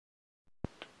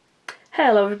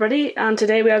Hello everybody, and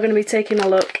today we are going to be taking a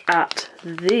look at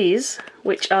these,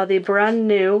 which are the brand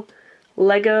new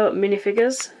Lego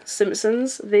minifigures,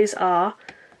 Simpsons. These are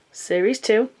Series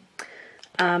 2.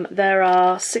 There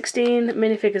are 16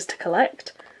 minifigures to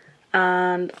collect,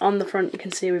 and on the front you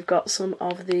can see we've got some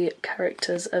of the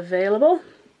characters available.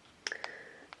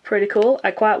 Pretty cool.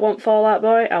 I quite want Fall Out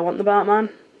Boy, I want the Batman,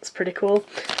 it's pretty cool.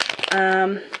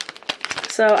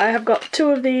 So I have got three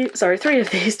of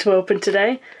these to open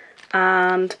today.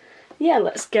 And yeah,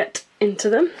 let's get into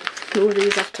them. Move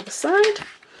these off to the side.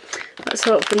 Let's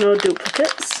hope for no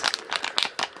duplicates.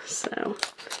 So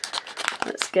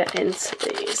let's get into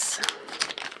these.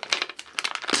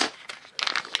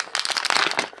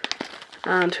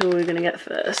 And who are we going to get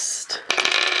first?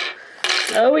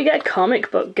 Oh, we get Comic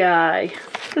Book Guy.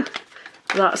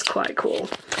 That's quite cool.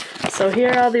 So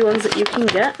here are the ones that you can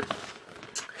get.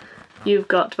 You've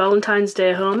got Valentine's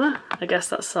Day Homer, I guess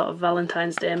that's sort of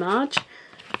Valentine's Day Marge.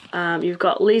 You've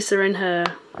got Lisa in her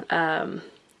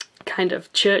kind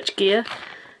of church gear.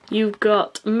 You've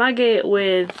got Maggie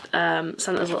with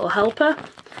Santa's Little Helper.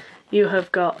 You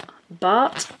have got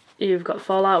Bart. You've got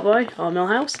Fall Out Boy or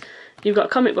Millhouse. You've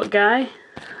got Comic Book Guy.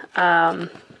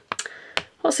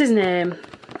 What's his name?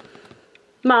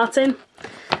 Martin.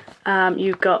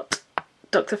 You've got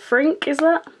Dr. Frink, is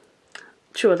that?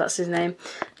 Sure, that's his name.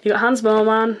 You've got Hans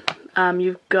Moleman,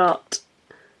 you've got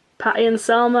Patty and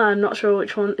Selma. I'm not sure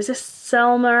which one. Is this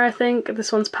Selma, I think?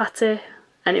 This one's Patty.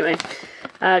 Anyway,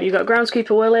 you've got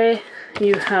Groundskeeper Willie,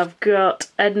 you have got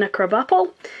Edna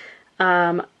Crabapple,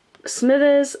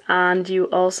 Smithers, and you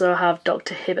also have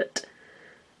Dr. Hibbert.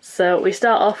 So we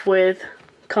start off with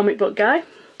Comic Book Guy.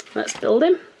 Let's build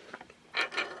him.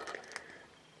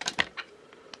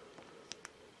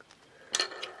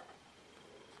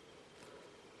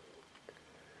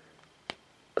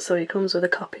 So he comes with a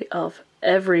copy of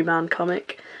Everyman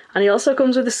comic, and he also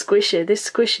comes with a squishy. This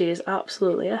squishy is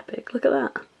absolutely epic. Look at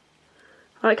that.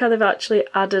 I like how they've actually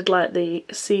added like the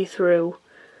see-through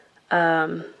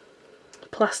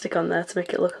plastic on there to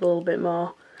make it look a little bit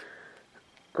more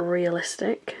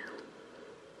realistic.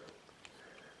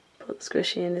 Put the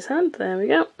squishy in his hand, there we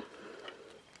go.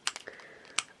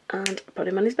 And put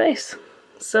him on his base.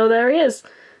 So there he is.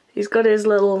 He's got his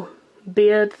little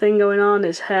beard thing going on,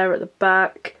 his hair at the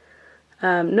back.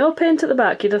 No paint at the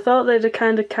back. You'd have thought they'd have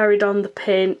kind of carried on the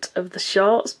paint of the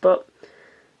shorts, but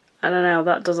I don't know,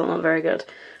 that doesn't look very good.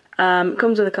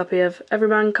 Comes with a copy of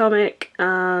Everyman comic,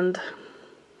 and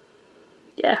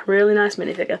yeah, really nice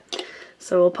minifigure.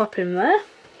 So we'll pop him there.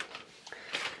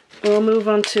 We'll move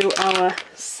on to our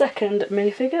second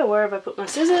minifigure. Where have I put my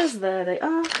scissors? There they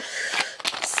are.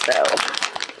 So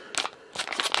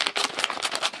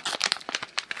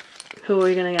who are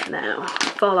we going to get now?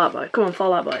 Fall Out Boy. Come on,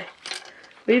 Fall Out Boy.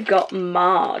 We've got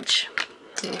Marge.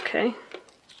 Okay.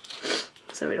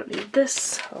 So we don't need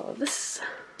this or this.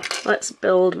 Let's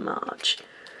build Marge.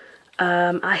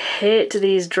 I hate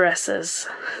these dresses.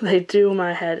 They do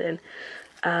my head in.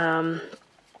 I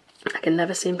can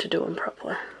never seem to do them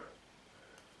properly.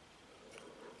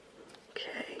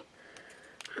 Okay.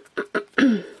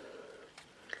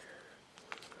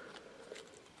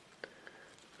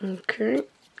 Okay.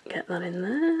 Get that in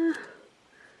there,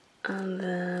 and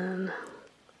then,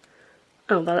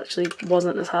 oh, that actually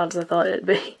wasn't as hard as I thought it'd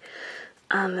be,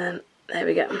 and then there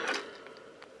we go.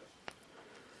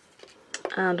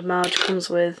 And Marge comes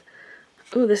with,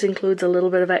 oh, this includes a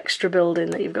little bit of extra building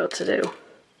that you've got to do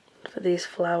for these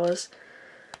flowers.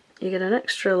 You get an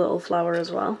extra little flower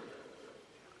as well,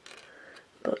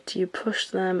 but you push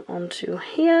them onto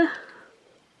here.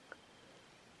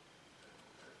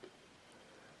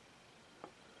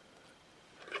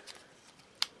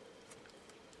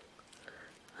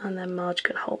 And then Marge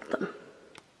can hold them.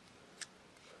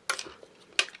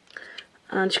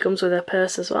 And she comes with her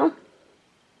purse as well.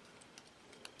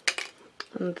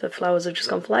 And the flowers have just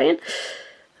gone flying.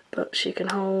 But she can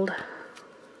hold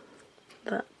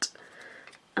that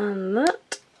and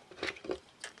that.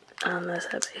 And there's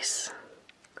her base.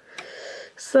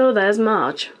 So there's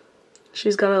Marge.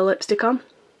 She's got her lipstick on.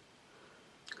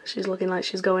 She's looking like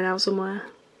she's going out somewhere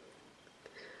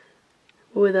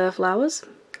with her flowers.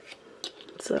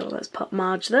 So let's pop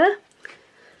Marge there.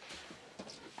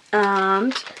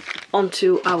 And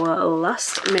onto our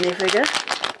last minifigure.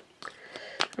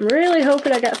 I'm really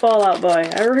hoping I get Fall Out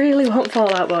Boy. I really want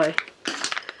Fall Out Boy.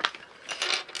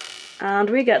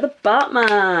 And we get the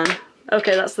Batman.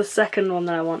 Okay, that's the second one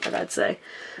that I wanted, I'd say.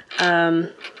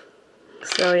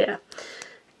 So yeah.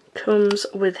 Comes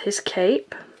with his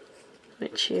cape,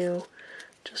 which you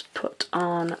just put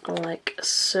on like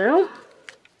so.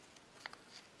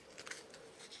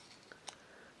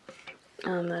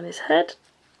 And then his head.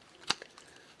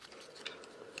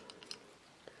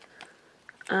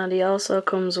 And he also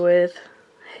comes with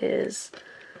his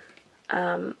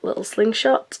little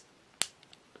slingshot.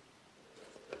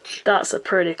 That's a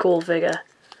pretty cool figure.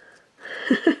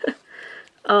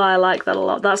 Oh, I like that a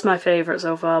lot. That's my favourite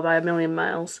so far by a million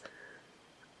miles.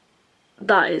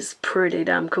 That is pretty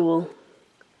damn cool.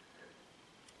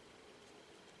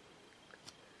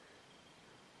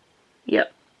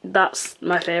 Yep, that's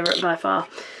my favourite by far.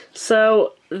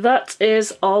 So that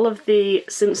is all of the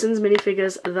Simpsons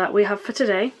minifigures that we have for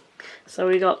today. So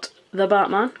we got the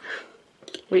Batman,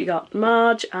 we got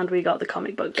Marge, and we got the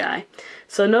comic book guy.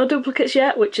 So no duplicates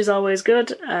yet, which is always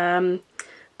good.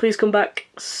 Please come back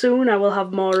soon. I will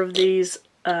have more of these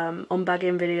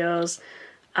unbagging videos,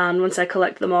 and once I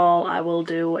collect them all I will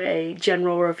do a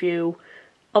general review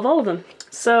of all of them.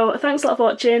 So thanks a lot for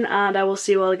watching, and I will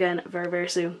see you all again very, very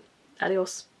soon.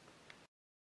 Adios.